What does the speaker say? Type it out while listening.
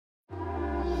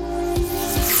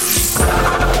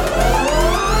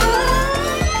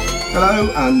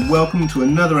Hello and welcome to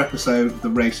another episode of the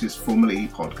Races Formula E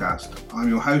podcast. I'm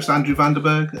your host Andrew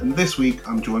Vanderberg, and this week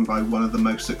I'm joined by one of the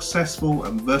most successful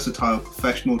and versatile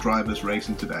professional drivers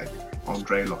racing today,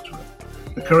 Andre Lotterer.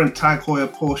 The current Tag Heuer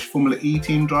Porsche Formula E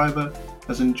team driver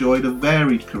has enjoyed a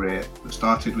varied career that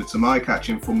started with some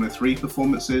eye-catching Formula 3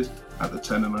 performances at the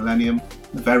turn of the millennium,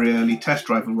 a very early test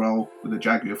driver role with the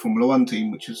Jaguar Formula 1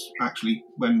 team, which is actually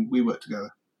when we worked together.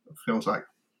 It feels like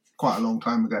quite a long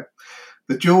time ago.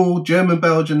 The dual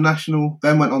German-Belgian national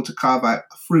then went on to carve out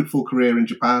a fruitful career in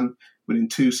Japan, winning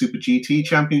 2 Super GT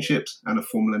championships and a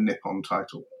Formula Nippon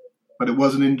title. But it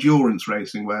was in endurance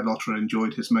racing where Lotterer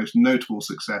enjoyed his most notable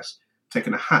success,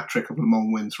 taking a hat-trick of Le Mans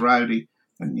wins for Audi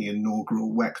and the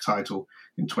inaugural WEC title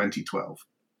in 2012.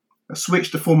 A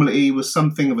switch to Formula E was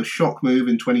something of a shock move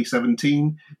in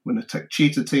 2017 when the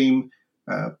Techeetah team,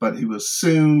 but he was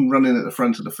soon running at the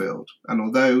front of the field. And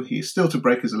although he is still to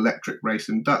break his electric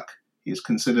racing duck, he is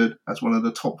considered as one of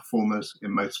the top performers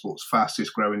in motorsport's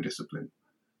fastest growing discipline.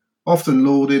 Often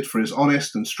lauded for his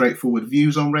honest and straightforward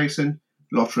views on racing,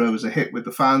 Lotterer was a hit with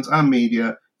the fans and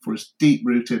media for his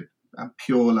deep-rooted and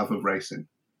pure love of racing.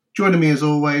 Joining me as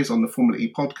always on the Formula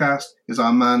E podcast is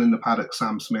our man in the paddock,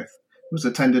 Sam Smith, who has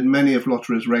attended many of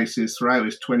Lotterer's races throughout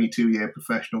his 22-year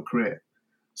professional career.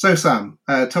 So Sam,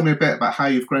 tell me a bit about how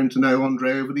you've grown to know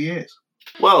Andre over the years.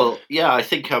 Well, yeah, I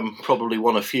think I'm probably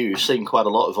one of few who's seen quite a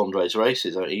lot of Andre's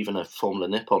races, even a Formula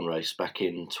Nippon race back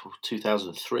in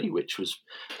 2003, which was,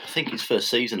 I think, his first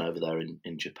season over there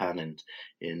in Japan and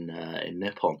in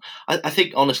Nippon. I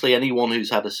think, honestly, anyone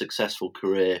who's had a successful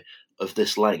career of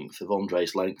this length, of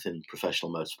Andre's length in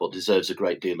professional motorsport, deserves a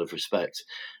great deal of respect.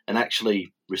 And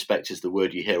actually, respect is the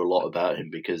word you hear a lot about him,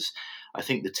 because I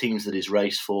think the teams that he's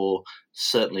raced for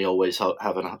certainly always have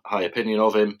a high opinion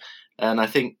of him. And I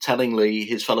think, tellingly,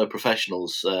 his fellow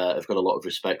professionals have got a lot of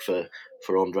respect for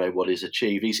Andre, what he's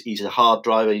achieved. He's a hard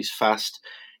driver, he's fast,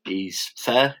 he's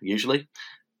fair, usually.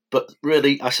 But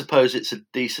really, I suppose it's a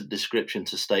decent description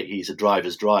to state he's a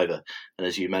driver's driver. And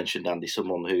as you mentioned, Andy,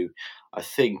 someone who I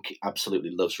think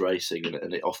absolutely loves racing,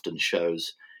 and it often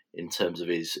shows in terms of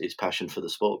his passion for the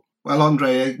sport. Well,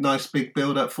 Andre, a nice big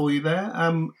build-up for you there.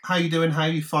 How are you doing? How are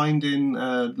you finding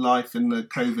life in the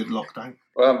COVID lockdown?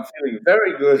 Well, I'm feeling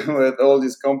very good with all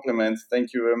these compliments.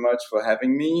 Thank you very much for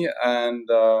having me. And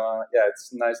it's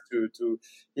nice to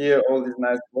hear all these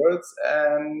nice words.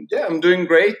 And yeah, I'm doing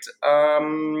great.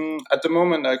 At the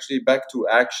moment, actually back to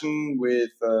action with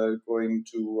going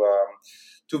to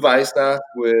Weissach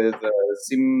with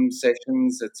sim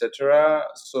sessions, etc.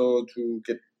 So to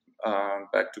get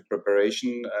back to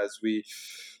preparation, as we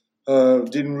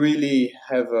didn't really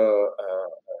have a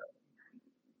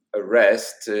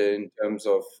rest in terms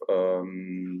of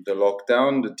the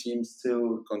lockdown. The team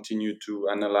still continue to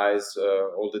analyze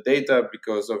all the data,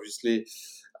 because obviously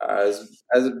as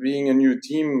being a new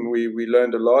team, we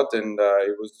learned a lot, and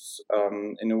it was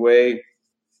in a way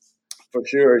for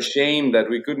sure a shame that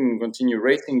we couldn't continue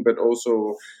racing, but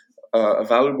also a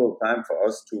valuable time for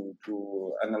us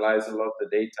to analyze a lot of the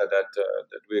data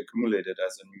that we accumulated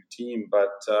as a new team. But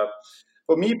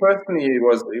for me personally,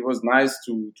 it was nice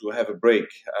to have a break.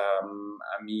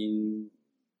 I mean,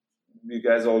 you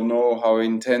guys all know how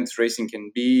intense racing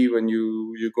can be when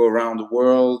you go around the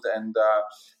world, and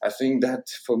I think that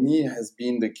for me has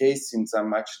been the case since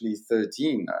I'm actually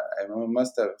 13. I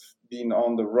must have been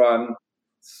on the run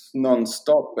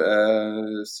non-stop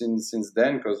since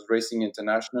then, because racing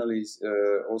internationally,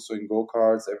 also in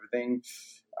go-karts, everything.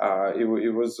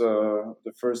 It was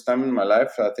the first time in my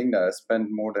life, I think, that I spent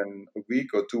more than a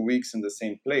week or 2 weeks in the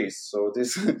same place. So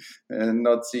this,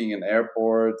 not seeing an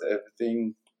airport,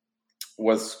 everything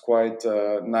was quite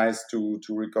nice to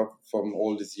recover from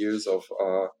all these years of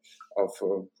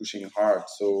pushing hard.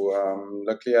 So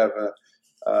luckily I have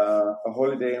a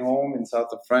holiday home in south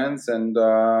of France, and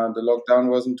the lockdown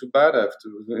wasn't too bad,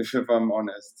 if I'm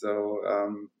honest. So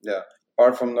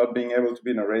apart from not being able to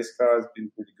be in a race car, it's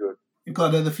been pretty good. You've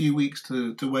got another few weeks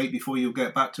to wait before you'll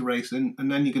get back to racing,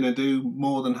 and then you're going to do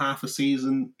more than half a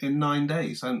season in 9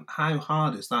 days. And how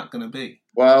hard is that going to be?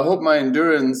 Well, I hope my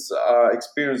endurance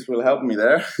experience will help me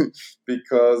there,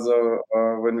 because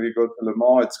when we go to Le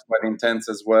Mans, it's quite intense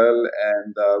as well,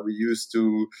 and we used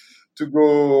to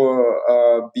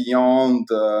go beyond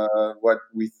what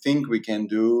we think we can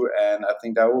do, and I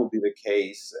think that will be the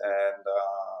case. And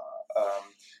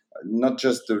not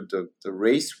just the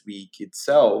race week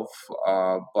itself,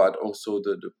 but also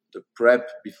the prep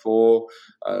before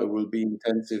will be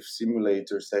intensive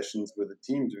simulator sessions with the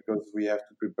teams, because we have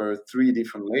to prepare 3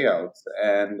 different layouts.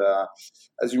 And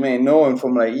as you may know, in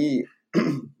Formula E,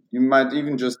 you might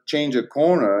even just change a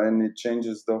corner and it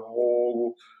changes the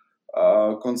whole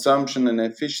consumption and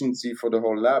efficiency for the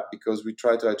whole lap, because we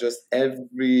try to adjust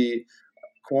every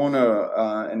corner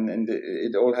and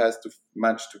it all has to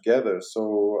match together.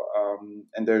 So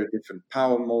and there are different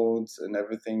power modes and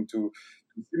everything to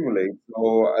simulate.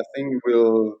 So I think it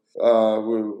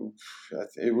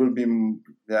will be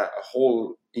a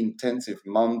whole intensive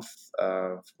month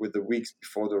with the weeks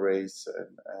before the race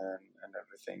and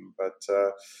everything. But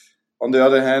on the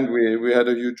other hand, we had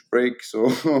a huge break, so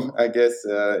I guess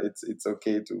it's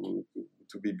okay to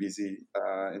be busy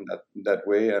in that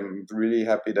way. I'm really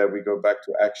happy that we go back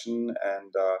to action,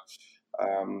 and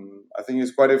I think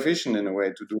it's quite efficient in a way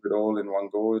to do it all in one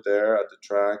go there at the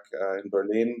track in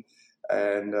Berlin,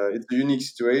 and it's a unique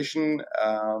situation.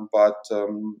 But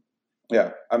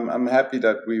I'm happy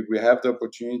that we have the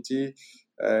opportunity,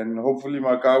 and hopefully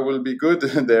my car will be good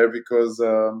there, because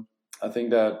I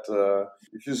think that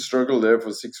if you struggle there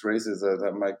for 6 races,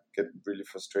 that might get really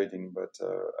frustrating. But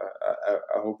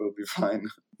I hope it'll be fine.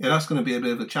 Yeah, that's going to be a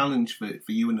bit of a challenge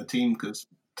for you and the team, because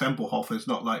Tempelhof is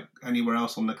not like anywhere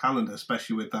else on the calendar,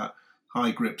 especially with that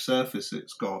high grip surface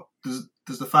it's got. Does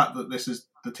the fact that this is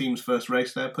the team's first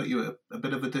race there put you at a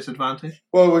bit of a disadvantage?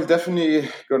 Well, we're definitely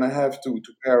going to have to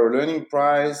pay our learning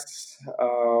price.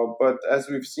 But as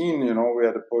we've seen, we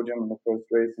had a podium in the first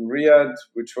race in Riyadh,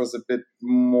 which was a bit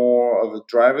more of a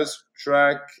driver's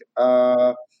track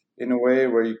in a way,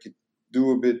 where you could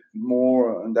do a bit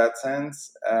more in that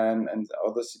sense, and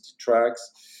other city tracks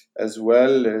as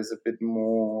well. There's a bit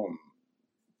more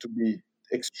to be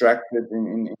extracted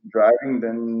in driving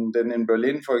than in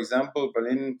Berlin, for example.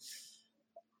 Berlin,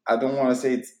 I don't want to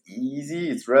say it's easy.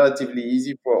 It's relatively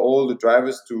easy for all the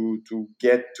drivers to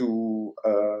get to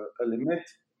a limit,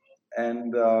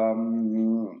 and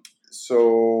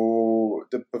so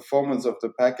the performance of the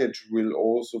package will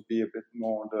also be a bit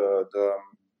more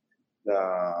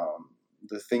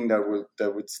the thing that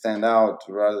would stand out,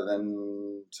 rather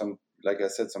than some, like I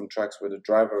said, some tracks where the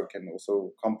driver can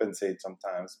also compensate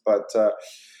sometimes. But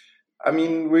I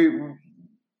mean,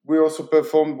 we also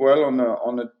performed well on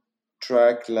a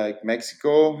track like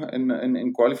Mexico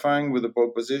in qualifying with the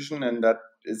pole position, and that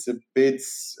is a bit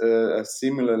a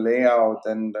similar layout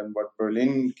than what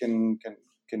Berlin can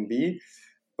be.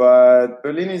 But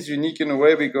Berlin is unique in a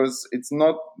way because it's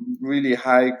not really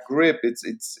high grip.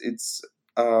 It's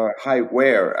high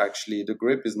wear, actually. The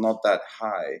grip is not that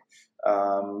high.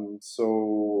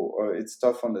 So it's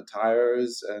tough on the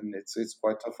tires, and it's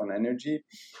quite tough on energy.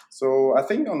 So I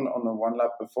think on a one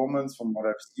lap performance, from what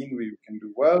I've seen, we can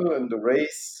do well in the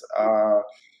race.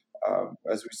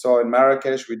 As we saw in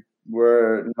Marrakesh, we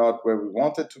were not where we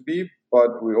wanted to be,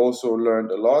 but we also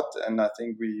learned a lot, and I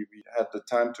think we had the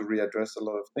time to readdress a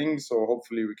lot of things. So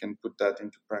hopefully we can put that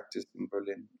into practice in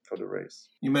Berlin for the race.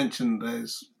 You mentioned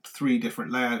there's 3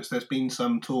 different layouts. There's been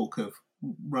some talk of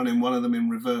running one of them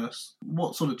in reverse.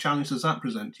 What sort of challenge does that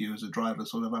present to you as a driver,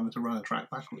 sort of having to run a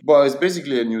track backwards? Well, it's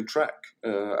basically a new track.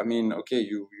 I mean, okay,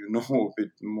 you know a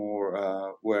bit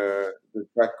more where the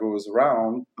track goes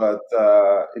around, but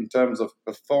in terms of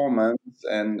performance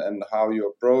and how you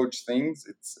approach things,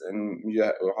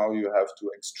 how you have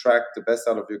to extract the best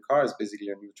out of your car is basically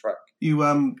a new track. You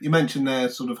mentioned there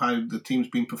sort of how the team's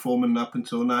been performing up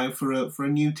until now. For a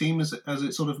new team, has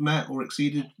it sort of met or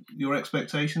exceeded your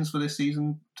expectations for this season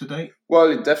to date? Well,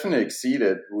 it definitely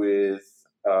exceeded with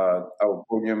our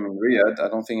podium in Riyadh. I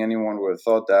don't think anyone would have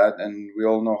thought that, and we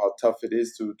all know how tough it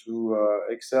is to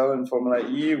excel in Formula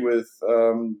E with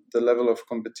the level of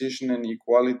competition and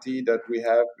equality that we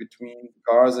have between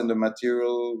cars and the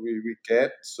material we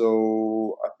get.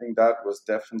 So I think that was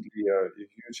definitely a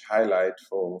huge highlight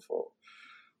for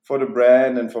the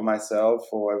brand and for myself,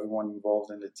 for everyone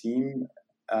involved in the team.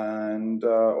 And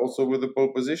also with the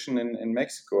pole position in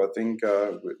Mexico, I think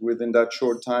within that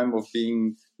short time of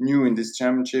being new in this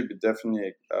championship, it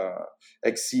definitely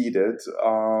exceeded.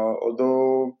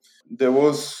 Although there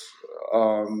was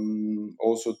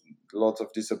also lots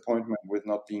of disappointment with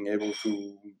not being able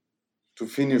to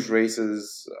finish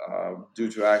races due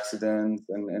to accidents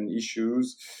and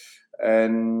issues.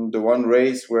 And the one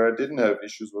race where I didn't have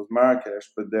issues was Marrakesh,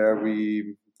 but there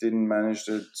we didn't manage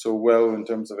it so well in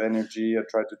terms of energy. I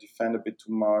tried to defend a bit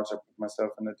too much. I put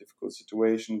myself in a difficult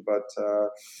situation, but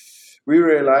we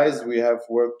realized we have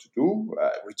work to do,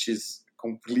 which is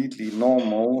completely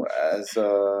normal as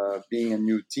being a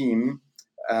new team.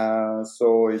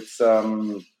 So it's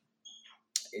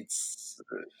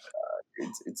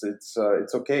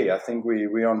okay. I think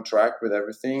we're on track with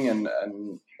everything, and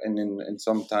in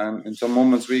some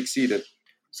moments we exceeded.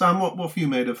 Sam, what have you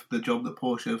made of the job that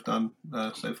Porsche have done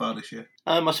so far this year?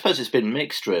 I suppose it's been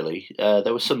mixed, really.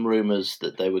 There were some rumours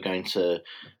that they were going to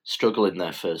struggle in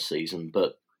their first season,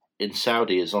 but in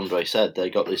Saudi, as Andre said, they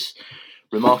got this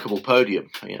remarkable podium.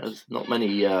 Not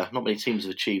many teams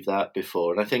have achieved that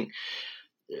before, and I think,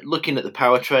 looking at the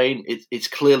powertrain, it's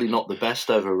clearly not the best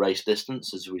over a race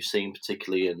distance, as we've seen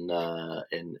particularly in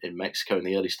Mexico in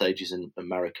the early stages, and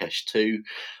Marrakesh too.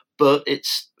 But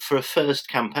it's, for a first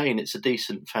campaign, it's a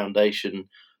decent foundation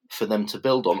for them to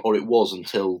build on, or it was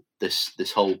until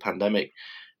this whole pandemic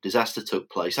disaster took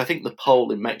place. I think the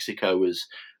pole in Mexico was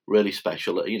really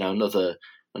special. Another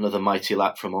mighty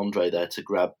lap from Andre there to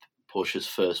grab Porsche's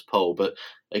first pole. But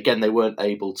again, they weren't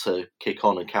able to kick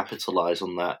on and capitalise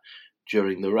on that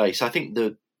during the race. I think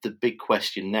the big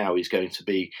question now is going to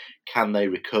be, can they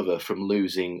recover from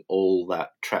losing all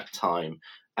that track time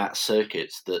at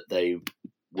circuits that they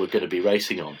were going to be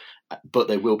racing on, but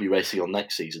they will be racing on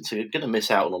next season. So you're going to miss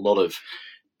out on a lot of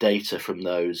data from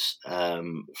those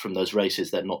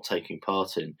races they're not taking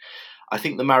part in. I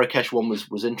think the Marrakesh one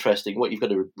was interesting. What you've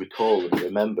got to recall and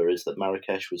remember is that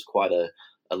Marrakesh was quite a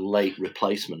late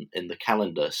replacement in the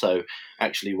calendar. So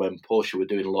actually, when Porsche were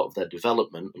doing a lot of their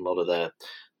development, a lot of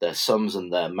their sums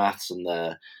and their maths and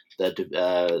their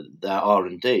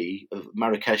R&D,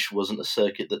 Marrakesh wasn't a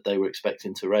circuit that they were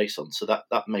expecting to race on. So that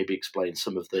maybe explains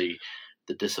some of the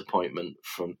disappointment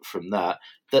from that.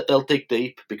 That they'll dig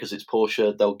deep because it's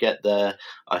Porsche. They'll get there.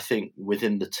 I think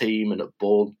within the team and at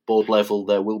board level,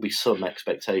 there will be some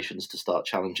expectations to start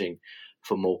challenging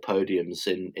for more podiums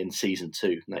in season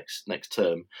 2 next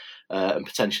term, and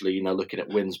potentially looking at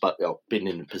wins, but being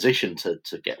in a position to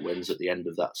get wins at the end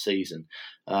of that season.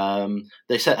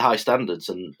 They set high standards,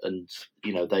 and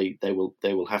they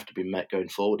will have to be met going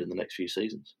forward in the next few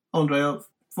seasons. Andre,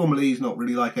 Formula E is not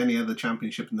really like any other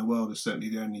championship in the world. It's certainly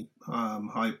the only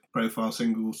high-profile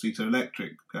single-seater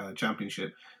electric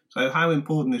championship. So how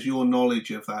important has your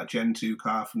knowledge of that Gen 2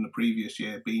 car from the previous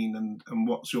year been, and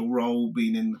what's your role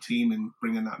been in the team in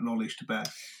bringing that knowledge to bear?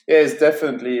 Yeah, it's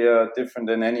definitely different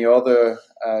than any other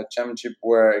championship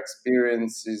where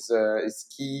experience is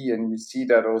key, and you see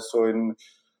that also in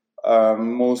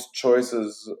most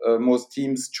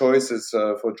teams' choices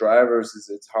for drivers.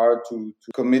 It's hard to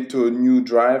commit to a new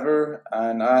driver,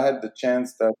 and I had the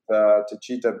chance that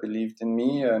Techeetah believed in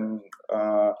me and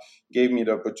gave me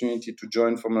the opportunity to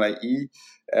join Formula E.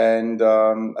 And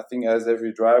I think, as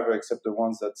every driver except the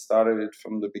ones that started it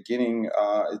from the beginning,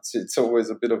 it's always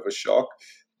a bit of a shock.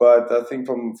 But I think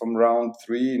from round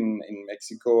 3 in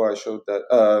Mexico, I showed that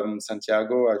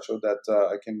Santiago, I showed that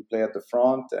I can play at the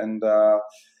front, and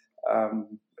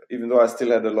even though I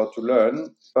still had a lot to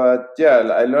learn. But yeah,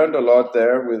 I learned a lot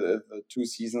there with the 2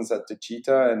 seasons at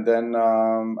Techeetah, and then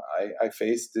I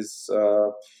faced this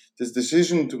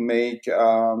decision to make,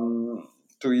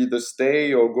 to either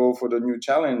stay or go for the new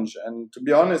challenge. And to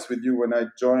be honest with you, when I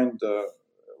joined,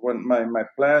 when my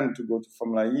plan to go to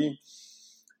Formula E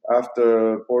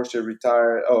after Porsche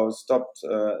stopped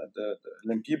the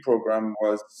LMP program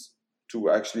was to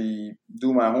actually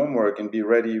do my homework and be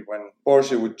ready when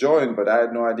Porsche would join. But I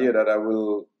had no idea that I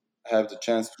will have the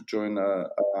chance to join a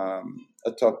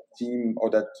top team, or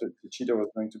that Techeetah was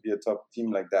going to be a top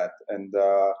team like that. And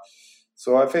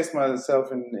so I faced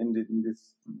myself in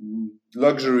this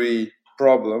luxury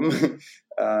problem.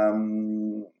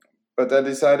 But I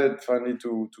decided finally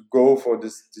to go for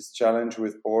this challenge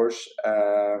with Porsche,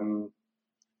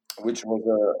 which was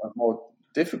a more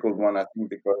difficult one, I think,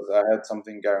 because I had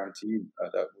something guaranteed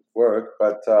that would work.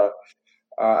 But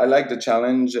I like the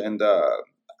challenge, and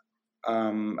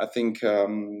I think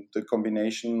the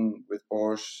combination with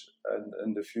Porsche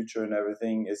and the future and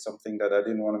everything is something that I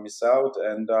didn't want to miss out.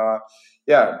 And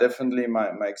yeah, definitely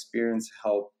my experience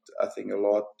helped, I think, a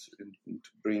lot into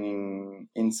bringing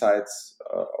insights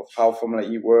of how Formula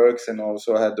E works, and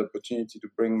also I had the opportunity to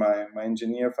bring my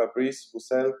engineer Fabrice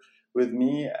Roussel with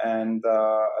me. And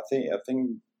I think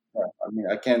yeah, I mean,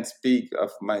 I can't speak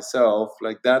of myself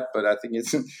like that, but I think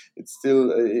it's still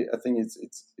I think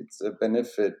it's a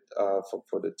benefit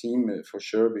for the team for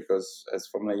sure, because as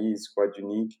Formula E is quite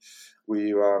unique,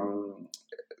 we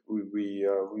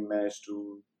managed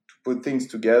to put things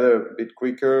together a bit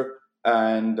quicker.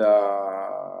 And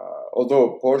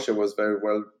although Porsche was very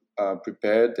well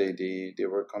prepared, they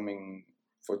were coming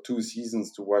for 2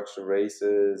 seasons to watch the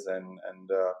races, and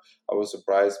I was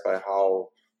surprised by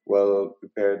how well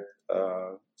prepared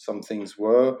some things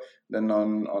were. Then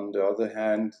on the other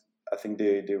hand, I think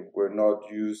they were not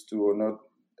used to, or not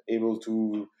able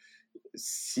to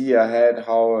see ahead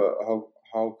how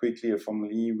quickly a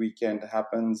Formula E weekend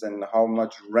happens, and how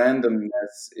much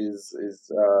randomness is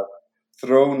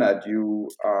thrown at you,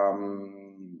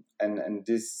 and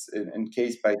this in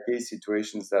case by case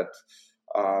situations that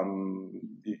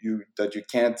you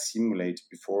can't simulate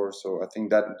before. So I think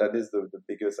that is the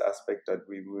big biggest aspect that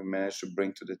we managed to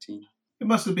bring to the team. It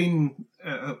must have been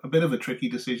a bit of a tricky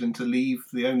decision to leave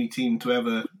the only team to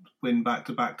ever win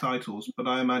back-to-back titles, but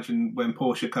I imagine when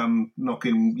Porsche come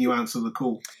knocking, you answer the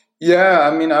call. Yeah,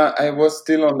 I mean, I was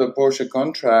still on the Porsche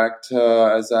contract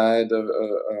as I had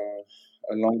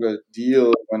a longer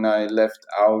deal when I left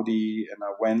Audi and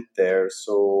I went there.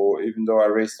 So even though I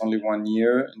raced only 1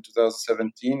 year in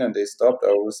 2017 and they stopped,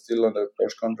 I was still on the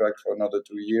Porsche contract for another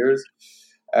 2 years.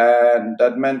 And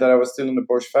that meant that I was still in the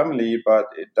Porsche family, but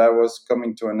that was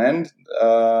coming to an end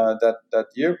that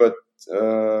year. But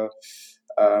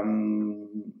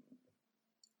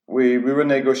we were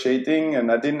negotiating, and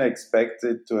I didn't expect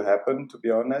it to happen, to be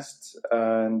honest.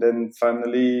 And then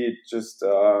finally, it just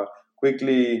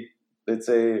quickly, let's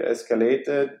say,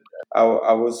 escalated.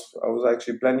 I was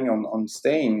actually planning on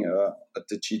staying at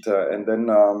the Cheetah, and then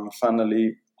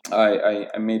finally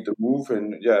I made the move,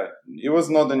 and yeah, it was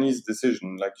not an easy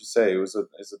decision, like you say.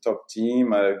 It's a top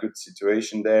team. I had a good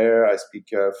situation there. I speak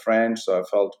French, so I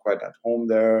felt quite at home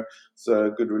there. It's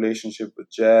a good relationship with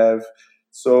Jeff.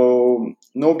 So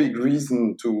no big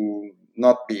reason to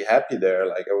not be happy there.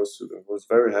 Like I was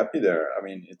very happy there. I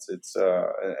mean, it's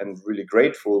and really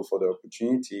grateful for the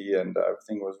opportunity, and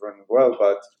everything was running well.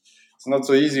 But it's not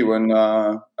so easy when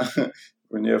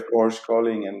when you have Porsche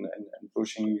calling and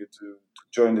pushing you to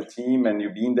join the team, and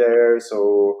you've been there.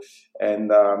 So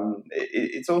and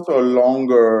it's also a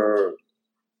longer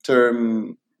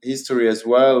term history as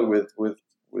well with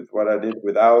what I did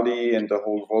with Audi and the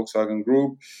whole Volkswagen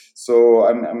group. So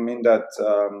I'm in that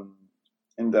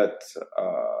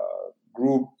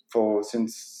group for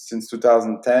since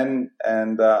 2010,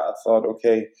 and I thought,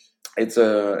 okay, it's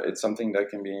something that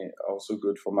can be also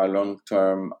good for my long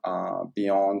term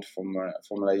beyond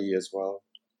Formula E as well.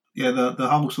 Yeah, the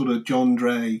whole sort of John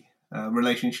Dre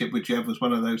relationship with Jeff was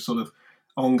one of those sort of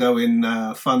ongoing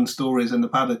fun stories in the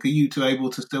paddock. Are you two able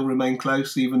to still remain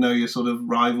close, even though you're sort of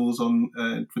rivals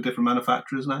for different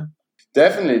manufacturers now?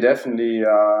 Definitely.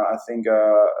 I think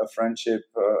a friendship.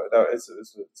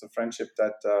 It's a friendship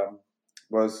that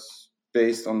was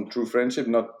based on true friendship,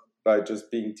 not by just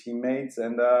being teammates.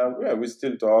 And yeah, we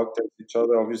still talk to each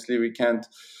other. Obviously, we can't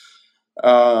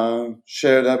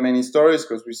share that many stories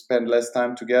because we spend less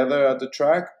time together at the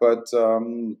track. But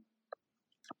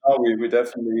we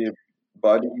definitely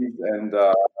buddies, and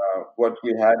what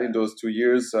we had in those 2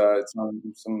 years, it's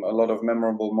a lot of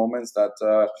memorable moments that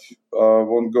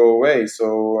won't go away.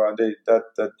 So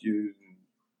that you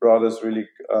brought us really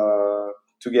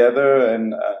together,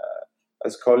 and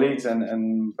as colleagues,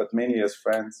 and but mainly as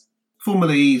friends.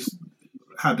 Formula E's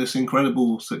had this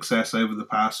incredible success over the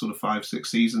past sort of 5-6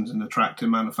 seasons in attracting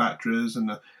manufacturers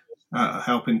and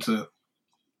helping to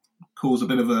cause a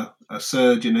bit of a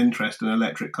surge in interest in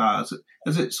electric cars.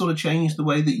 Has it sort of changed the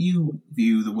way that you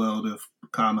view the world of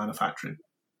car manufacturing?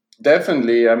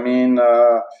 Definitely. I mean,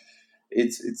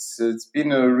 it's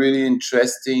been a really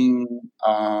interesting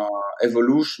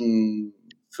evolution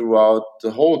throughout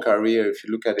the whole career. If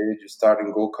you look at it, you start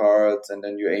in go-karts, and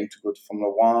then you aim to go to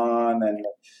Formula One, and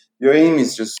your aim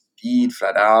is just speed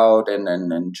flat out,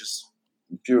 and just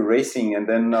pure racing. And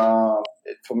then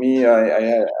for me,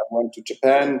 I went to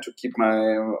Japan to keep my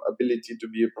ability to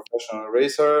be a professional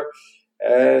racer.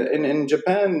 In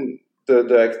Japan,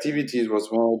 the activities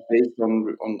was more based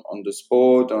on the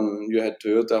sport. You had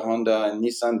Toyota, Honda, and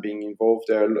Nissan being involved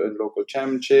there in local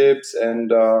championships, and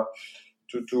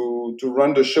to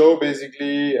run the show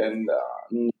basically. And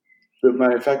the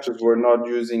manufacturers were not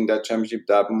using that championship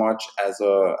that much as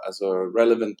a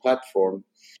relevant platform.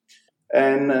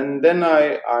 And then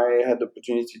I had the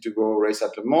opportunity to go race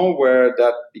at Le Mans, where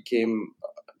that became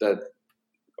that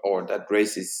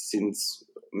race is since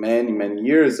many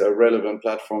years a relevant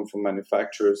platform for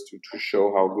manufacturers to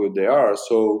show how good they are.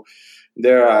 So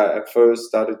there I first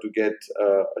started to get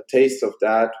a taste of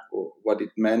that, what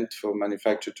it meant for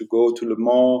manufacturer to go to Le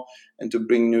Mans and to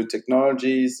bring new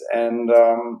technologies. And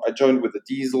I joined with the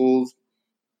diesels,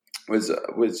 which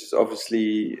is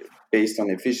obviously based on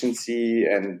efficiency,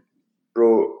 and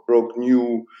broke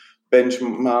new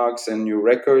benchmarks and new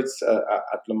records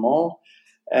at Le Mans.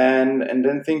 And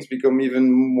then things become even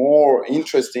more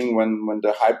interesting when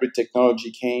the hybrid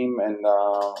technology came, and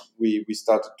we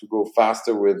started to go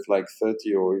faster with like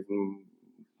 30 or even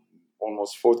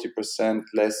almost 40%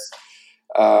 less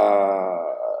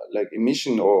like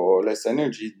emission or less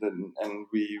energy, and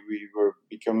we were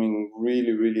becoming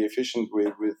really efficient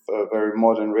with very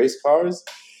modern race cars,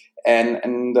 and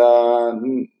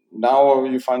now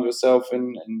you find yourself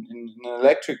in an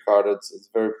electric car that's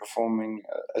very performing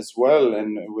as well,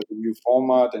 and with a new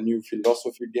format, a new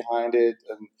philosophy behind it,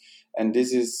 and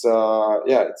this is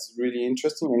it's really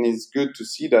interesting, and it's good to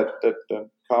see that the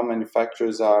car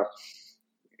manufacturers are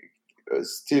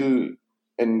still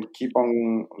and keep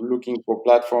on looking for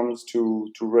platforms to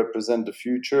represent the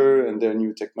future and their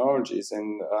new technologies,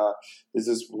 and this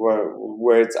is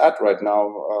where it's at right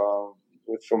now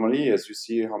with Formula E, as you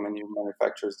see how many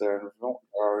manufacturers there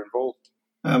are involved.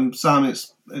 Sam,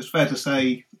 it's fair to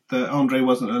say that Andre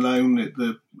wasn't alone at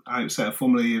the outset of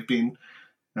Formula E. Have been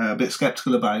a bit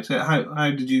sceptical about it.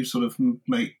 How did you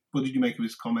what did you make of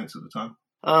his comments at the time?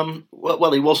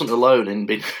 Well, he wasn't alone in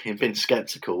being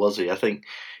sceptical, was he? I think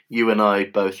you and I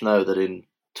both know that in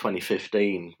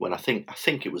 2015, when I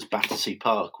think it was Battersea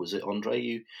Park, was it,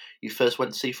 Andre? You first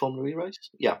went to see Formula E race,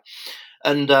 yeah.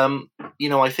 And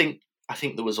I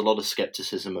think there was a lot of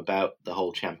scepticism about the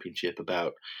whole championship,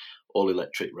 about all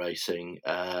electric racing,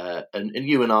 and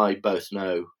you and I both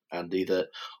know, Andy, that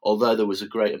although there was a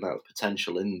great amount of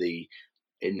potential in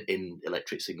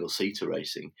electric single-seater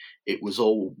racing, it was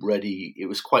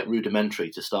quite rudimentary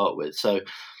to start with. So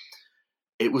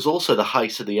it was also the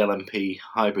height of the LMP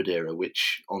hybrid era,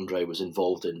 which Andre was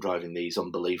involved in, driving these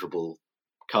unbelievable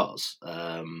cars.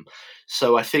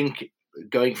 So I think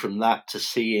going from that to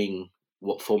seeing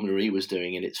what Formula E was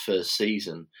doing in its first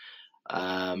season,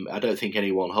 I don't think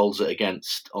anyone holds it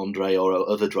against Andre or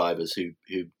other drivers who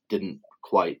didn't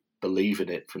quite believe in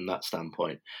it from that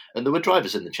standpoint. And there were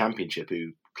drivers in the championship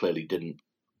who clearly didn't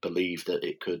believe that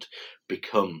it could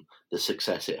become the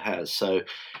success it has. So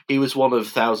he was one of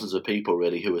thousands of people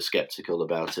really who were sceptical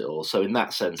about it all. So in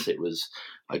that sense, it was,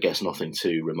 I guess, nothing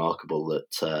too remarkable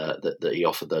that he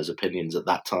offered those opinions at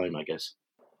that time, I guess.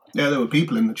 Yeah, there were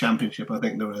people in the championship I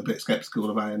think they were a bit sceptical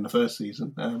about in the first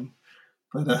season.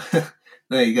 But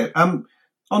there you go.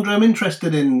 Andre, I'm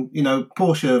interested in,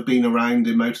 Porsche have been around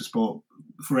in motorsport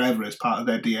forever as part of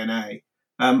their DNA.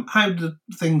 How do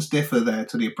things differ there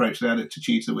to the approach they had at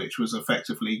Techeetah, which was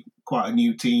effectively quite a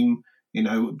new team,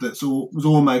 was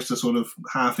almost a sort of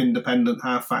half independent,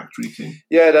 half factory team?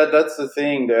 Yeah, that's the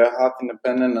thing. They're half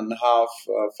independent and half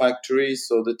factory.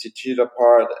 So the Techeetah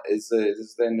part is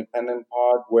the independent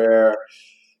part, where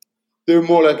they're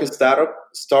more like a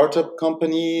startup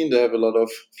company. They have a lot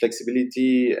of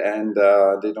flexibility, and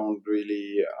they don't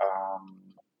really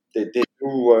they do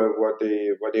what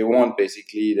they want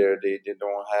basically. They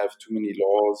don't have too many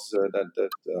laws that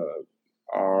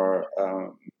are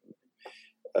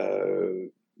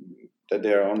that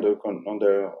they're under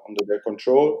their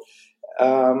control.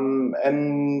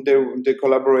 And they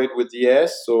collaborate with the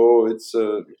S, so it's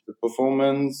the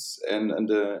performance and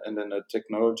then a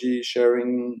technology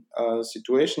sharing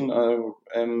situation.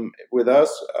 And with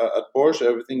us at Porsche,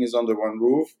 everything is under one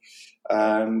roof,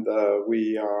 and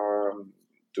we are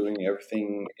doing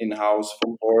everything in-house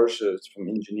from Porsche. It's from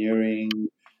engineering,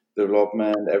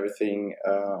 development, everything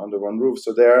under one roof.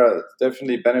 So there are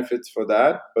definitely benefits for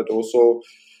that, but also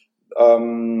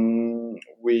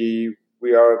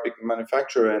we are a big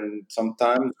manufacturer, and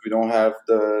sometimes we don't have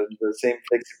the same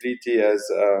flexibility as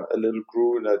a little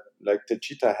crew like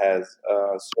Techeetah has.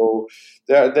 So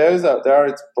there are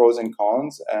its pros and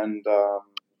cons, and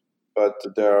but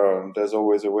there's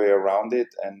always a way around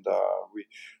it, and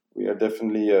we are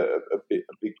definitely a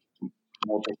big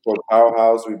motorsport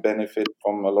powerhouse. We benefit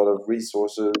from a lot of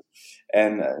resources,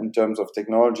 and in terms of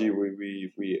technology,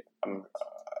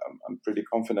 I'm pretty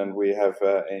confident we have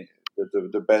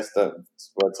the best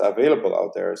that's what's available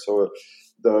out there. So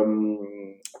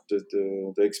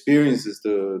the experience is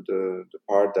the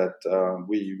part that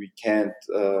we can't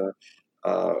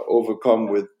overcome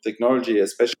with technology,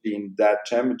 especially in that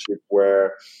championship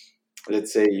where,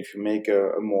 let's say, if you make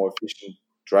a more efficient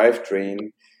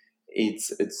drivetrain,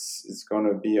 it's going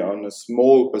to be on a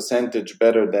small percentage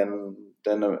better than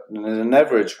an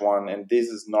average one, and this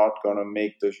is not going to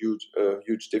make the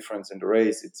huge difference in the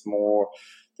race. It's more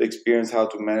the experience, how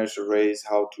to manage the race,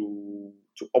 how to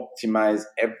optimize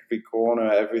every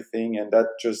corner, everything, and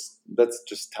that's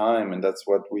just time, and that's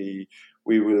what we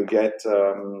will get.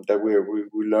 That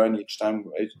we learn each time,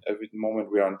 every moment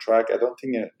we're on track. I don't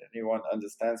think anyone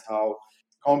understands how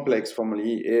complex Formula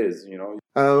E is,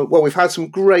 Well, we've had some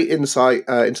great insight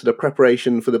into the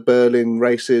preparation for the Berlin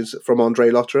races from Andre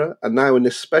Lotterer, and now in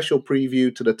this special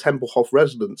preview to the Tempelhof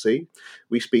residency,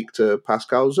 we speak to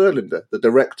Pascal Zurlinden, the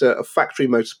Director of Factory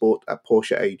Motorsport at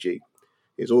Porsche AG.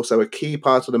 He's also a key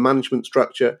part of the management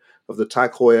structure of the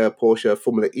Tag Heuer Porsche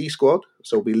Formula E squad,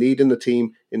 so will be leading the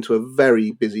team into a very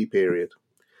busy period.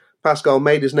 Pascal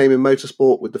made his name in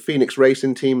motorsport with the Phoenix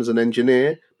Racing team as an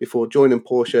engineer before joining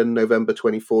Porsche in November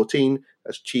 2014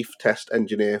 as chief test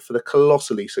engineer for the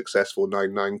colossally successful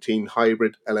 919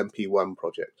 hybrid LMP1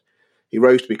 project. He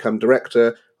rose to become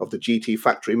director of the GT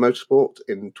Factory Motorsport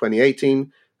in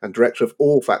 2018 and director of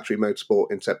all factory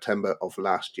motorsport in September of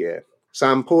last year.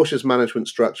 Sam, Porsche's management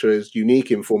structure is unique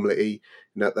in Formula E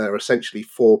in that there are essentially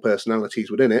 4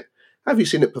 personalities within it. Have you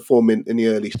seen it perform in the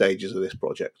early stages of this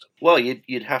project? Well,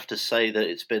 you'd have to say that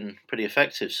it's been pretty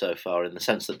effective so far in the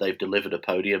sense that they've delivered a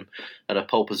podium and a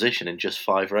pole position in just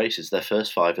 5 races, their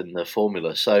first 5 in the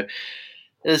Formula. So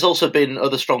there's also been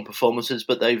other strong performances,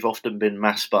 but they've often been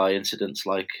masked by incidents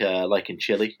like in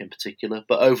Chile in particular.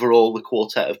 But overall, the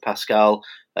quartet of Pascal,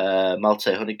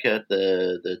 Malte Honecker,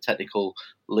 the technical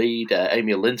lead,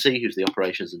 Emil Lindsay, who's the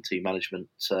operations and team management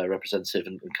representative,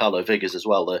 and Carlo Viggers as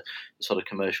well, the sort of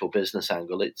commercial business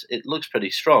angle. It looks pretty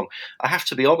strong. I have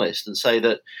to be honest and say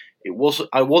that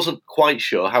I wasn't quite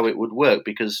sure how it would work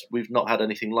because we've not had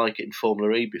anything like it in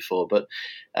Formula E before. But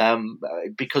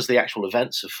because the actual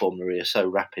events of Formula E are so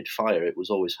rapid fire, it was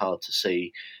always hard to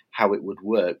see how it would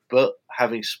work. But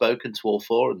having spoken to all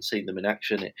 4 and seen them in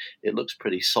action, it looks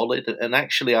pretty solid. And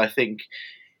actually, I think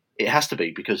it has to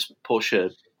be because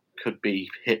Porsche could be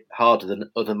hit harder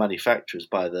than other manufacturers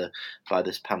by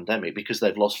this pandemic because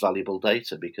they've lost valuable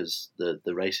data because the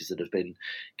races that have been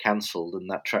cancelled and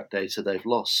that track data they've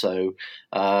lost. So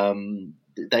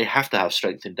they have to have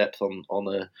strength in depth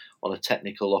on a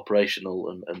technical,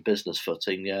 operational, and business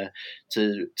footing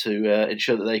to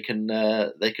ensure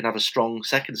that they can have a strong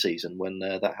second season when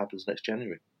that happens next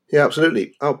January. Yeah,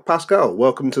 absolutely. Oh, Pascal,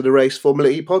 welcome to the Race Formula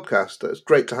E podcast. It's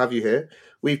great to have you here.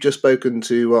 We've just spoken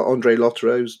to Andre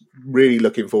Lotterer, who's really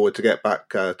looking forward to get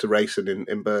back to racing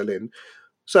in Berlin.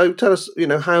 So tell us,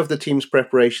 how have the team's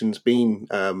preparations been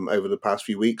over the past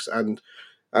few weeks, and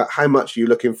how much are you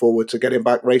looking forward to getting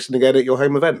back racing again at your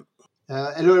home event?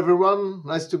 Hello, everyone.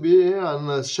 Nice to be here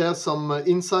and share some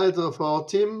insight of our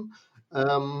team.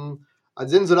 At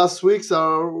the end, the last weeks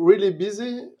are really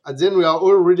busy. At the end, we are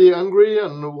all really hungry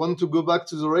and want to go back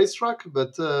to the racetrack.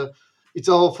 But it's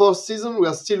our first season. We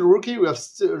are still rookie. We have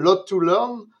a lot to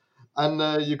learn.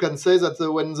 And you can say that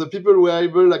when the people were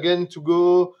able again to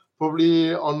go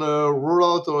probably on a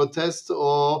rollout or a test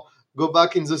or go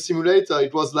back in the simulator,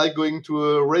 it was like going to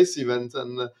a race event.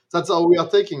 And that's how we are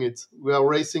taking it. We are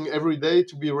racing every day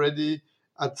to be ready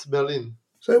at Berlin.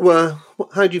 So,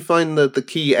 how do you find the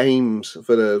key aims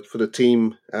for the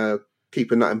team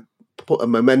keeping that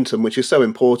momentum, which is so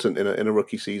important in a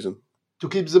rookie season? To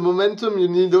keep the momentum, you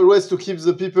need always to keep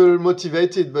the people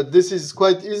motivated. But this is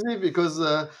quite easy because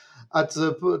at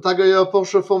the Tagoyer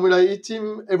Porsche Formula E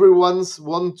team, everyone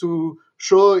wants to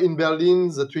show in Berlin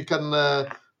that we can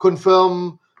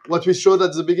confirm what we showed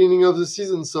at the beginning of the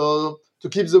season. So to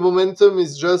keep the momentum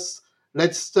is just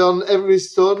let's turn every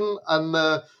stone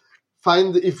and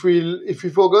find if we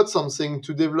forgot something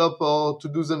to develop or to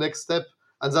do the next step.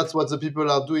 And that's what the people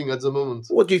are doing at the moment.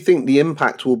 What do you think the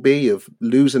impact will be of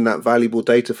losing that valuable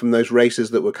data from those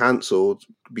races that were cancelled?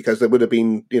 Because there would have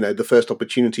been, the first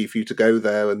opportunity for you to go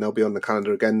there, and they'll be on the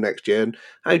calendar again next year. And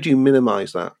how do you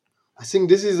minimise that? I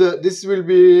think this will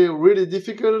be really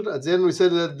difficult. At the end, we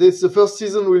said that the first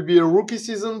season will be a rookie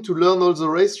season to learn all the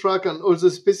racetrack and all the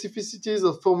specificities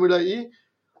of Formula E.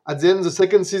 At the end, the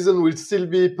second season will still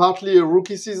be partly a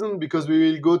rookie season because we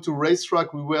will go to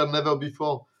racetrack we were never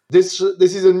before. This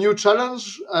is a new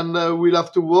challenge, and we'll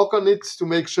have to work on it to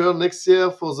make sure next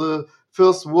year for the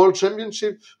first World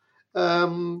Championship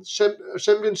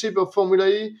of Formula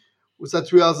E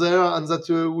that we are there and that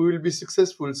we will be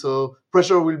successful. So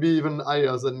pressure will be even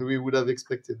higher than we would have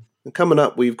expected. And coming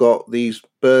up, we've got these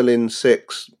Berlin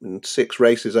six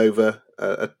races over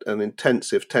an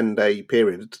intensive 10-day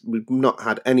period. We've not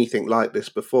had anything like this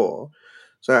before.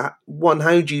 So,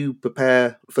 how do you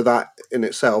prepare for that in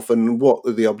itself, and what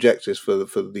are the objectives for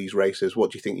these races?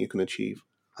 What do you think you can achieve?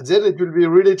 At the end, it will be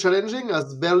really challenging,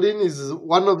 as Berlin is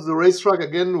one of the racetrack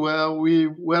again where we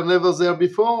were never there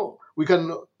before. We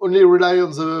can only rely on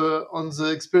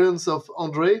the experience of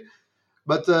Andre,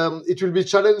 but it will be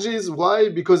challenges. Why?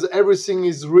 Because everything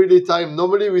is really timed.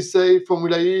 Normally, we say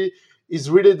Formula E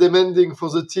is really demanding for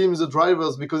the teams, the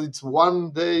drivers, because it's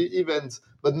one-day event.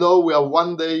 But now we are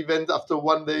one-day event after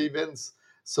one-day events.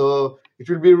 So it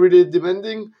will be really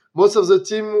demanding. Most of the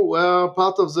team were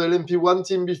part of the LMP1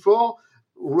 team before,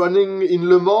 running in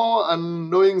Le Mans and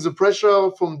knowing the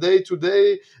pressure from day to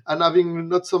day and having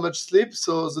not so much sleep.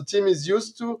 So the team is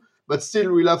used to, but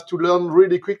still we'll have to learn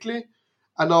really quickly.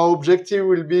 And our objective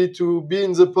will be to be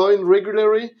in the point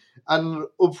regularly and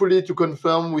hopefully to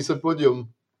confirm with a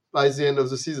podium by the end of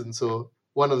the season. So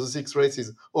one of the 6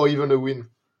 races, or even a win.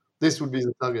 This would be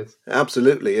the target.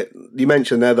 Absolutely. You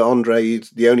mentioned there that Andre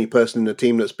is the only person in the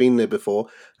team that's been there before.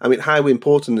 I mean, how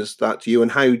important is that to you,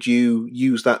 and how do you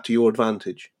use that to your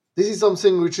advantage? This is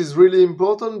something which is really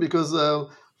important because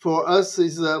for us,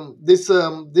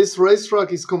 this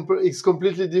racetrack is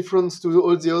completely different to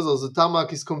all the others. The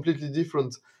tarmac is completely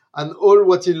different, and all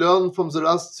what he learned from the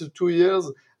last 2 years,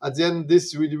 at the end,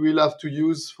 this we will have to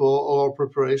use for our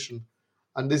preparation,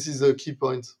 and this is a key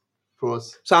point for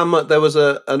us. Sam, there was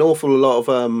an awful lot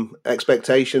of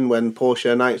expectation when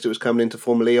Porsche announced it was coming into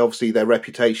Formula E. Obviously, their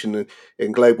reputation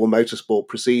in global motorsport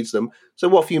precedes them. So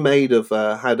what have you made of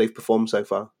how they've performed so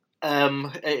far?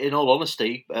 In all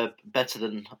honesty, better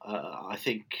than I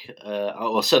think,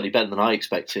 or certainly better than I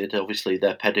expected. Obviously,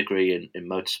 their pedigree in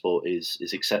motorsport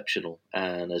is exceptional,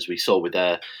 and as we saw with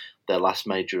their last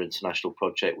major international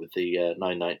project with the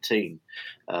 919,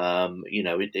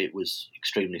 it was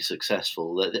extremely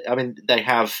successful. I mean, they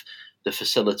have the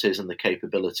facilities and the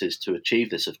capabilities to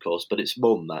achieve this, of course, but it's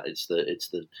more than that. It's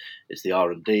the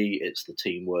R&D, it's the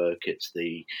teamwork, it's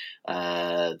the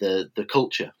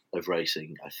culture of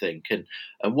racing, I think, and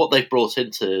what they've brought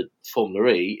into Formula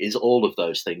E is all of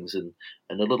those things and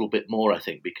a little bit more, I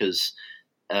think, because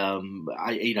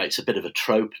it's a bit of a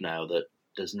trope now that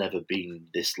there's never been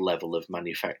this level of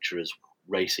manufacturers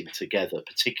racing together,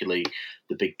 particularly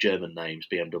the big German names,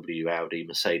 BMW, Audi,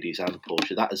 Mercedes and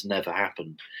Porsche. That has never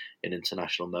happened in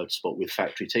international motorsport with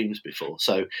factory teams before.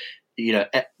 So,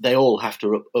 they all have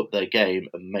to up their game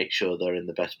and make sure they're in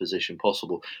the best position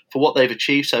possible. For what they've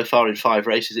achieved so far in 5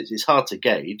 races, it's hard to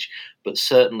gauge, but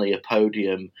certainly a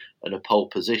podium and a pole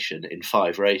position in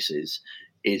 5 races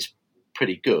is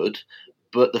pretty good.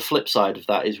 But the flip side of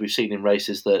that is we've seen in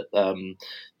races that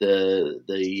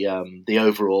the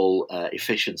overall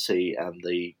efficiency and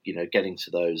the getting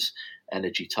to those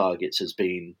energy targets has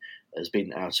been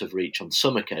out of reach on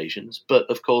some occasions. But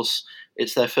of course,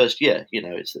 it's their first year.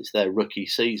 It's their rookie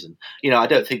season. I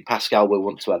don't think Pascal will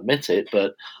want to admit it,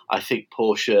 but I think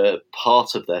Porsche,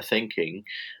 part of their thinking,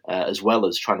 as well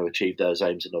as trying to achieve those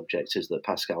aims and objectives that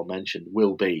Pascal mentioned,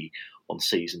 will be on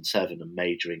season 7 and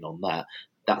majoring on that.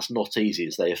 That's not easy,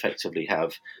 as they effectively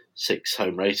have 6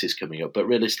 home races coming up. But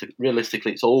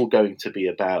realistically, it's all going to be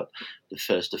about the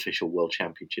first official World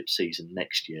Championship season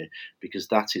next year, because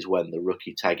that is when the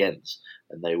rookie tag ends,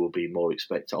 and there will be more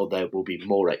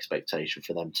expectation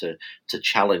for them to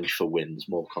challenge for wins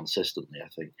more consistently, I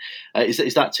think.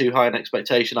 Is that too high an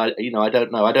expectation? I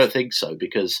don't know. I don't think so,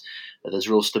 because there's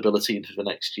real stability into the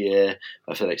next year,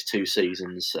 for the next 2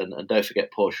 seasons. And don't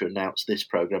forget, Porsche announced this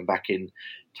program back in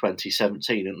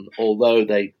 2017, and although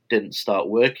they didn't start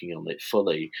working on it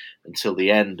fully until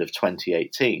the end of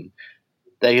 2018,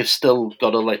 they've still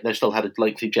had a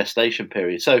lengthy gestation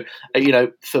period. So,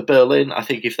 for Berlin, I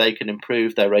think if they can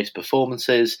improve their race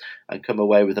performances and come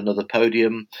away with another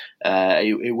podium,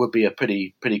 it would be a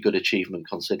pretty good achievement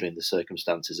considering the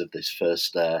circumstances of this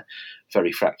first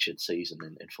very fractured season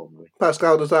in Formula E.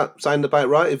 Pascal, does that sound about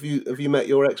right? Have you met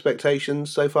your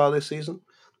expectations so far this season?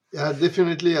 Yeah,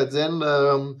 definitely. At the end,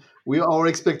 our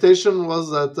expectation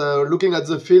was that looking at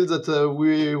the field, that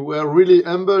we were really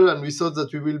humble, and we thought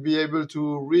that we will be able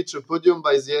to reach a podium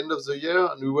by the end of the year,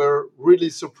 and we were really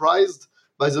surprised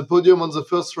by the podium on the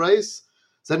first race.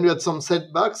 Then we had some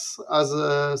setbacks, as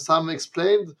Sam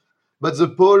explained, but the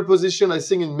pole position, I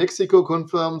think, in Mexico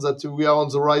confirms that we are on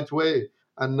the right way.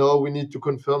 And now we need to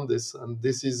confirm this, and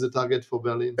this is the target for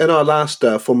Berlin. In our last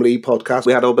Formula E podcast,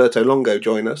 we had Alberto Longo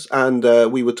join us, and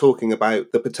we were talking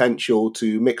about the potential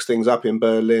to mix things up in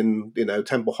Berlin.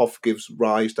 Tempelhof gives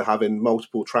rise to having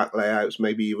multiple track layouts,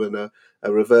 maybe even a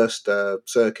reversed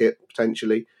circuit,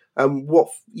 potentially. What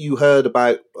you heard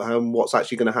about what's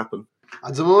actually going to happen?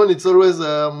 At the moment, it's always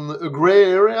a grey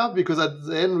area, because at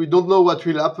the end, we don't know what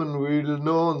will happen. We will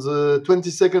know on the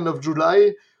 22nd of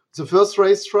July, the first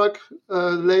racetrack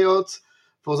layout.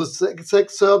 For the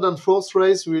third and fourth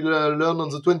race, we'll learn on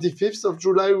the 25th of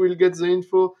July, we'll get the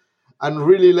info. And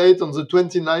really late on the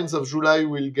 29th of July,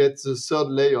 we'll get the third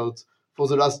layout for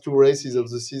the last 2 races of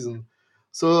the season.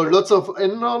 So lots of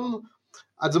unknown.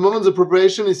 At the moment, the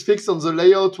preparation is fixed on the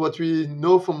layout, what we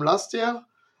know from last year.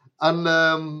 And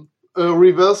a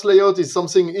reverse layout is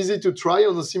something easy to try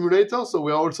on the simulator, so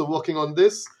we are also working on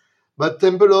this. But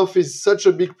Tempelhof is such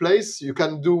a big place, you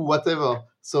can do whatever.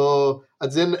 So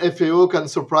at the end, FAO can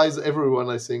surprise everyone,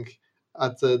 I think,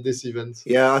 at this event.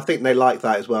 Yeah, I think they like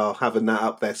that as well, having that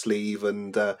up their sleeve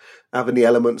and having the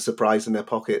element of surprise in their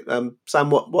pocket.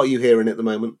 Sam, what are you hearing at the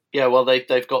moment? Yeah, well,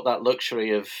 they've got that luxury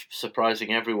of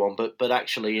surprising everyone, but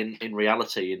actually in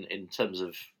reality, in terms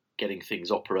of getting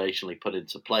things operationally put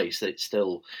into place, it's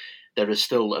still there is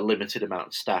still a limited amount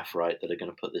of staff, right, that are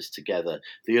going to put this together.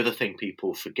 The other thing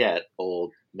people forget,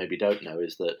 or maybe don't know,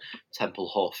 is that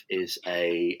Tempelhof is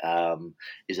a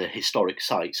historic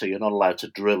site, so you're not allowed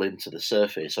to drill into the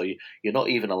surface, or you're not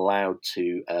even allowed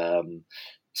to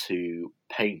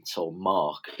paint or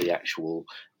mark the actual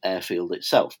airfield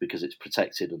itself because it's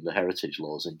protected under heritage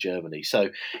laws in Germany. So,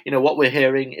 what we're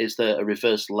hearing is that a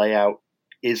reverse layout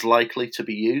is likely to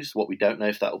be used. What we don't know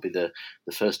if that will be the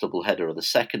first double header or the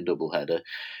second double header.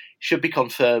 Should be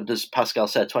confirmed, as Pascal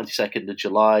said, 22nd of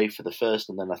July for the first,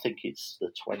 and then I think it's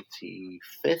the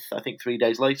 25th, I think 3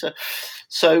 days later.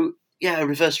 So, yeah, a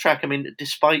reverse track. I mean,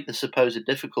 despite the supposed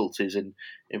difficulties in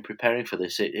preparing for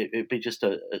this, it'd be just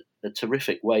a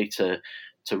terrific way to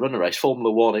run a race.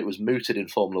 Formula One, it was mooted in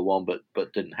Formula One,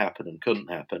 but didn't happen and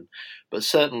couldn't happen. But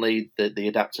certainly the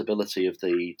adaptability of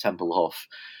the Tempelhof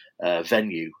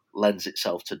venue lends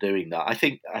itself to doing that. I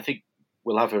think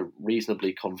we'll have a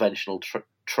reasonably conventional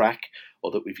track,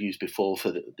 or that we've used before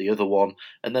for the other one,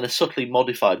 and then a subtly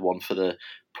modified one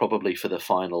probably for the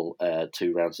final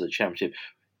 2 rounds of the championship.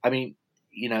 I mean,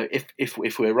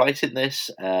 if we're right in this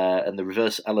and the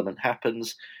reverse element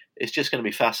happens, it's just going to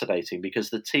be fascinating because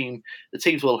the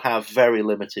teams will have very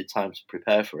limited time to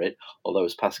prepare for it. Although,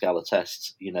 as Pascal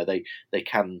attests, they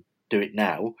can do it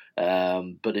now,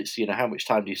 but it's how much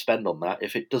time do you spend on that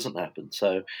if it doesn't happen?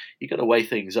 So you've got to weigh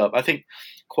things up. I think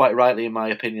quite rightly, in my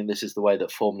opinion, this is the way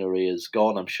that Formula E has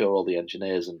gone. I'm sure all the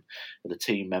engineers and the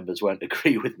team members won't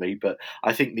agree with me, but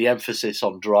I think the emphasis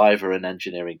on driver and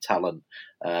engineering talent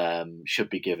should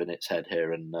be given its head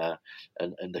here, and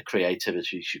the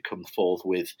creativity should come forth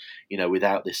with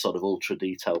without this sort of ultra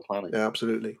detailed planning. Yeah,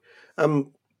 absolutely.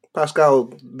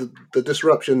 Pascal, the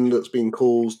disruption that's been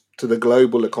caused to the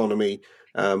global economy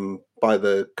by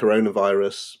the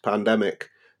coronavirus pandemic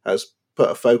has put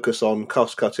a focus on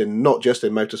cost cutting, not just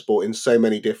in motorsport, in so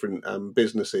many different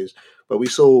businesses. But we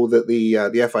saw that the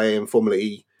FIA and Formula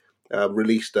E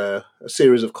released a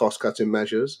series of cost cutting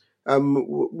measures.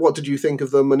 What did you think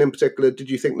of them, and in particular, did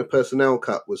you think the personnel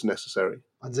cut was necessary?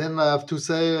 And then I have to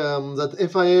say that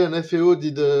FIA and FAO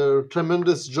did a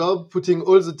tremendous job putting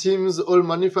all the teams, all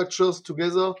manufacturers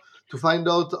together to find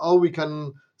out how we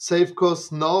can save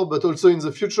costs now, but also in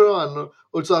the future, and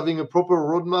also having a proper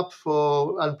roadmap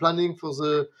and planning for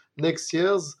the next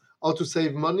years, how to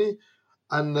save money.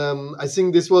 And I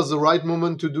think this was the right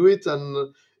moment to do it,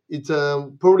 and it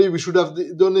probably we should have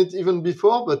done it even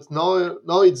before, but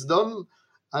now it's done.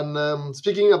 And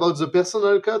speaking about the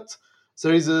personnel cut,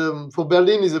 there is for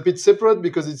Berlin is a bit separate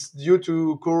because it's due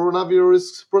to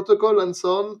coronavirus protocol and so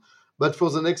on. But for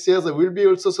the next year, there will be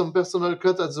also some personnel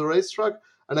cut at the racetrack,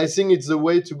 and I think it's the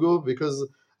way to go because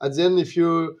at the end, if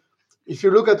you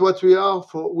look at what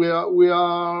we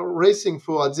are racing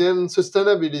for, at the end,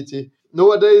 sustainability.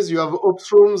 Nowadays, you have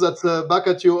ops rooms back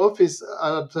at your office,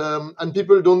 and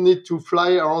people don't need to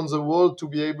fly around the world to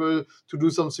be able to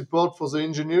do some support for the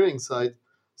engineering side.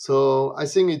 So I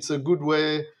think it's a good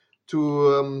way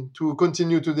to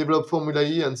continue to develop Formula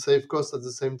E and save costs at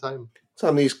the same time. Some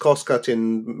of these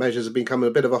cost-cutting measures have become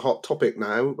a bit of a hot topic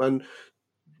now. And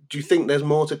do you think there's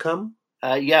more to come?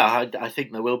 I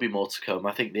think there will be more to come.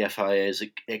 I think the FIA has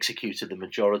executed the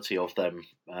majority of them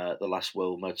at the last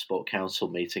World Motorsport Council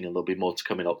meeting, and there'll be more to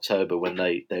come in October when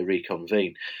they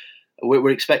reconvene.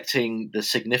 We're expecting the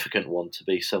significant one to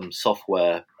be some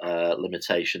software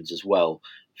limitations as well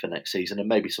for next season, and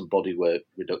maybe some bodywork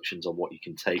reductions on what you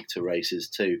can take to races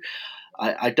too.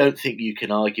 I don't think you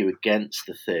can argue against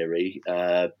the theory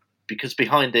because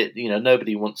behind it,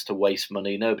 nobody wants to waste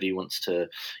money. Nobody wants to,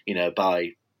 buy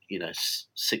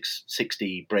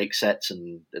 60 brake sets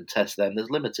and test them. There's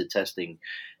limited testing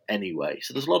anyway.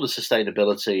 So there's a lot of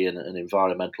sustainability and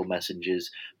environmental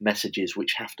messages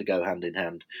which have to go hand in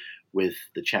hand with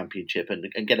the championship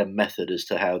and get a method as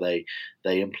to how they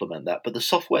implement that. But the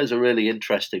software is a really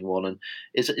interesting one and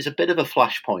is a bit of a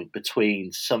flashpoint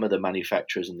between some of the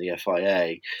manufacturers and the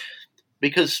FIA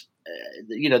because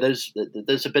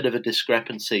there's a bit of a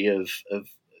discrepancy of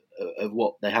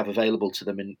what they have available to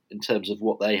them in terms of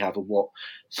what they have and what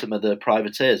some of the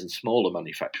privateers and smaller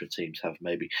manufacturer teams have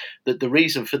maybe. The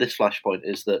reason for this flashpoint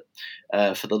is that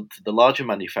for the larger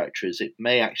manufacturers, it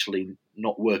may actually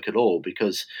not work at all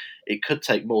because it could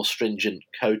take more stringent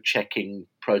code checking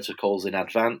protocols in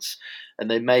advance, and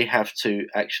they may have to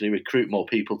actually recruit more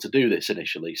people to do this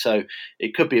initially. So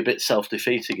it could be a bit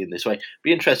self-defeating in this way.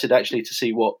 Be interested actually to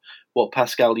see what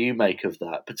Pascal you make of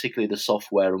that, particularly the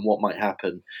software and what might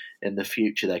happen in the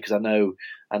future there, because I know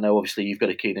obviously you've got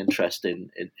a keen interest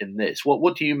in this.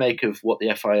 What do you make of what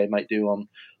the FIA might do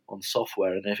on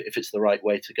software, and if it's the right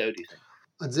way to go, do you think?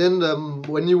 At the end,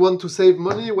 when you want to save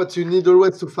money, what you need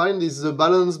always to find is the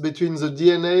balance between the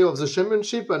DNA of the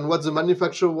championship and what the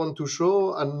manufacturer want to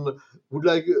show, and would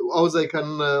like how they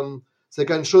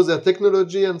can show their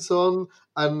technology and so on,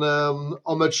 and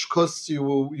how much costs you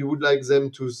would like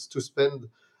them to spend.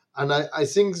 And I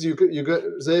think you got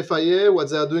the FIA,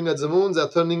 what they are doing at the moment, they're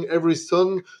turning every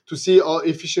stone to see how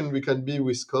efficient we can be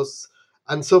with costs.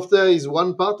 And software is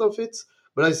one part of it,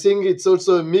 but I think it's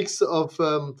also a mix of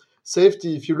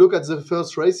safety. If you look at the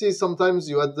first races, sometimes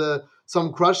you had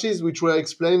some crashes which were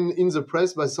explained in the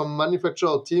press by some manufacturer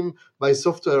or team by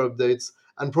software updates,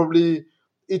 and probably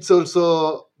it's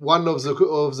also one of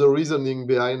the reasoning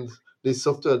behind this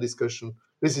software discussion.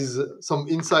 This is some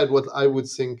insight what I would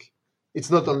think. It's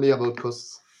not only about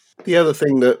costs. The other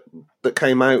thing that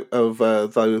came out of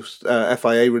those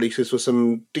FIA releases was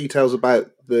some details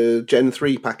about the Gen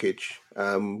 3 package.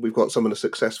 We've got some of the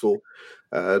successful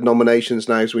nominations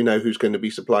now, so we know who's going to be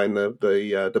supplying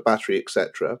the battery,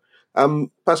 etc.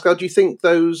 Pascal, do you think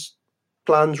those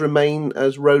plans remain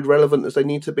as road relevant as they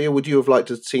need to be, or would you have liked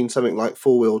to have seen something like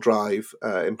four-wheel drive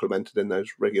implemented in those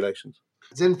regulations?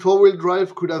 Then four-wheel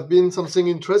drive could have been something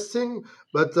interesting,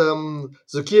 but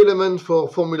the key element for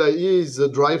Formula E is the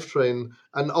drivetrain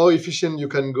and how efficient you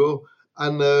can go.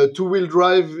 And two-wheel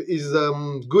drive is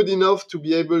good enough to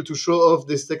be able to show off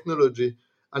this technology.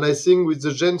 And I think with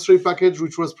the Gen 3 package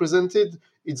which was presented,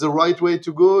 it's the right way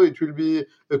to go. It will be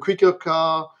a quicker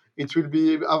car. It will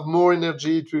have more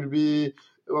energy. It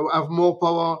will have more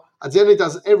power. At the end, it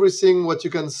has everything what you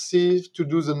can see to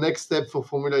do the next step for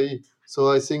Formula E. So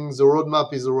I think the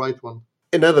roadmap is the right one.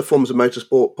 In other forms of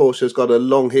motorsport, Porsche's got a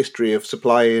long history of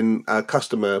supplying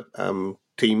customer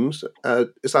teams.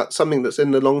 Is that something that's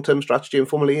in the long-term strategy in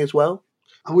Formula E as well?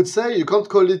 I would say you can't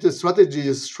call it a strategy.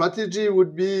 A strategy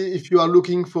would be if you are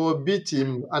looking for a B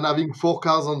team and having 4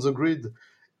 cars on the grid.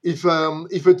 If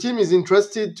a team is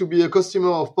interested to be a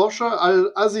customer of Porsche,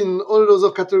 as in all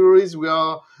other categories we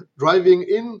are driving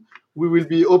in, we will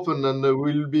be open and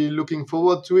we'll be looking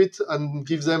forward to it and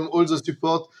give them all the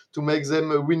support to make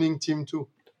them a winning team too.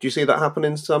 Do you see that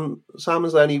happening? Sam,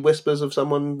 is there any whispers of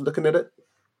someone looking at it?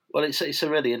 Well, it's a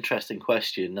really interesting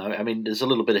question. I mean, there's a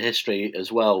little bit of history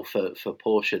as well for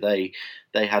Porsche.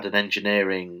 They had an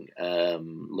engineering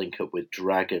link up with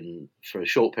Dragon for a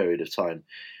short period of time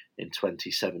in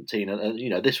 2017,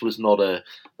 and this was not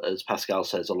as Pascal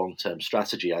says, a long-term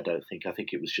strategy. I don't think. I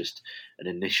think it was just an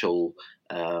initial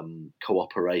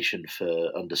cooperation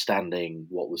for understanding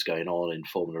what was going on in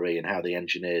Formula E and how the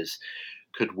engineers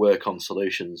could work on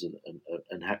solutions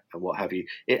and what have you.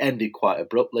 It ended quite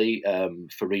abruptly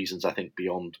for reasons I think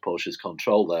beyond Porsche's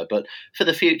control there. But for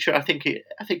the future, I think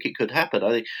it could happen.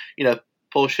 I think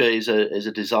Porsche is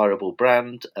a desirable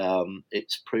brand.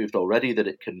 It's proved already that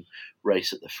it can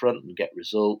race at the front and get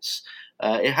results.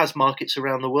 It has markets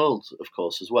around the world, of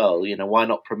course, as well. Why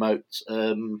not promote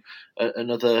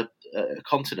another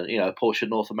continent? Porsche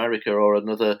North America or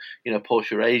another,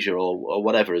 Porsche Asia or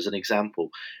whatever, as an example.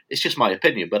 It's just my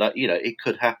opinion, but it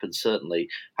could happen certainly.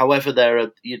 However, there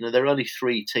are only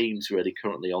 3 teams really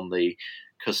currently on the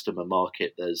customer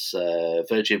market. There's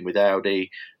Virgin with Audi,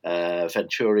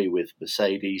 Venturi with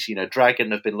Mercedes.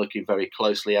 Dragon have been looking very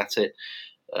closely at it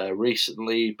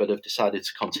recently, but have decided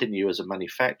to continue as a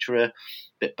manufacturer.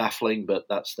 Bit baffling, but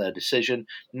that's their decision.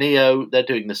 NIO, they're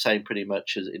doing the same pretty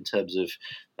much in terms of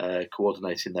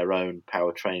coordinating their own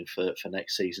powertrain for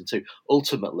next season too.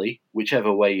 Ultimately,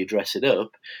 whichever way you dress it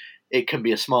up, it can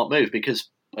be a smart move because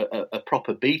a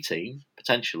proper B team,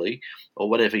 potentially, or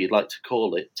whatever you'd like to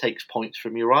call it, takes points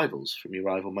from your rivals, from your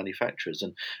rival manufacturers,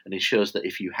 and ensures that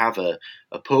if you have a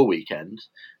poor weekend,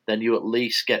 then you at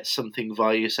least get something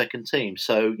via your second team.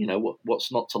 So,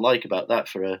 what's not to like about that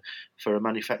for a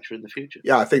manufacturer in the future?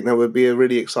 Yeah, I think that would be a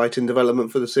really exciting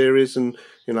development for the series, and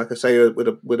like I say, with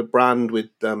a brand with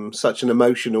such an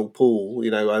emotional pull,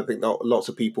 I think that lots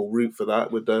of people root for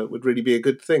that would really be a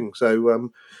good thing. So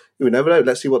we never know.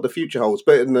 Let's see what the future holds.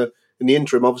 But in the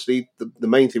interim, obviously, the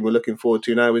main thing we're looking forward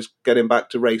to now is getting back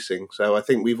to racing. So I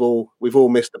think we've all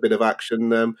missed a bit of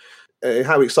action.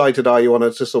 How excited are you on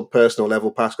a sort of personal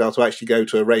level, Pascal, to actually go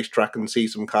to a racetrack and see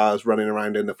some cars running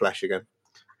around in the flesh again?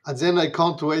 And then I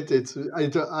can't wait.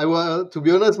 To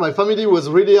be honest, my family was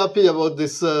really happy about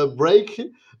this break.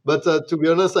 But to be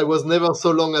honest, I was never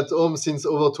so long at home since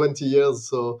over 20 years.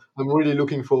 So I'm really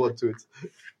looking forward to it.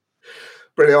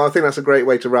 Brilliant. I think that's a great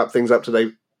way to wrap things up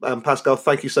today. Pascal,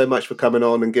 thank you so much for coming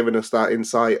on and giving us that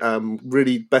insight.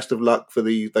 Really best of luck for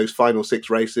those final 6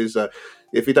 races.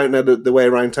 If you don't know the way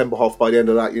around Tempelhof by the end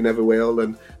of that, you never will.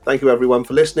 And thank you everyone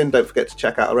for listening. Don't forget to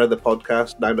check out our other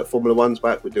podcast. Now that Formula One's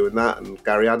back, we're doing that, and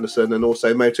Gary Anderson, and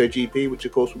also MotoGP, which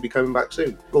of course will be coming back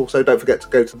soon. Also, don't forget to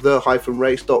go to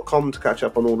the-race.com to catch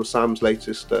up on all of Sam's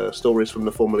latest stories from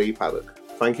the Formula E paddock.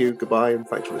 Thank you, goodbye, and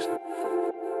thanks for listening.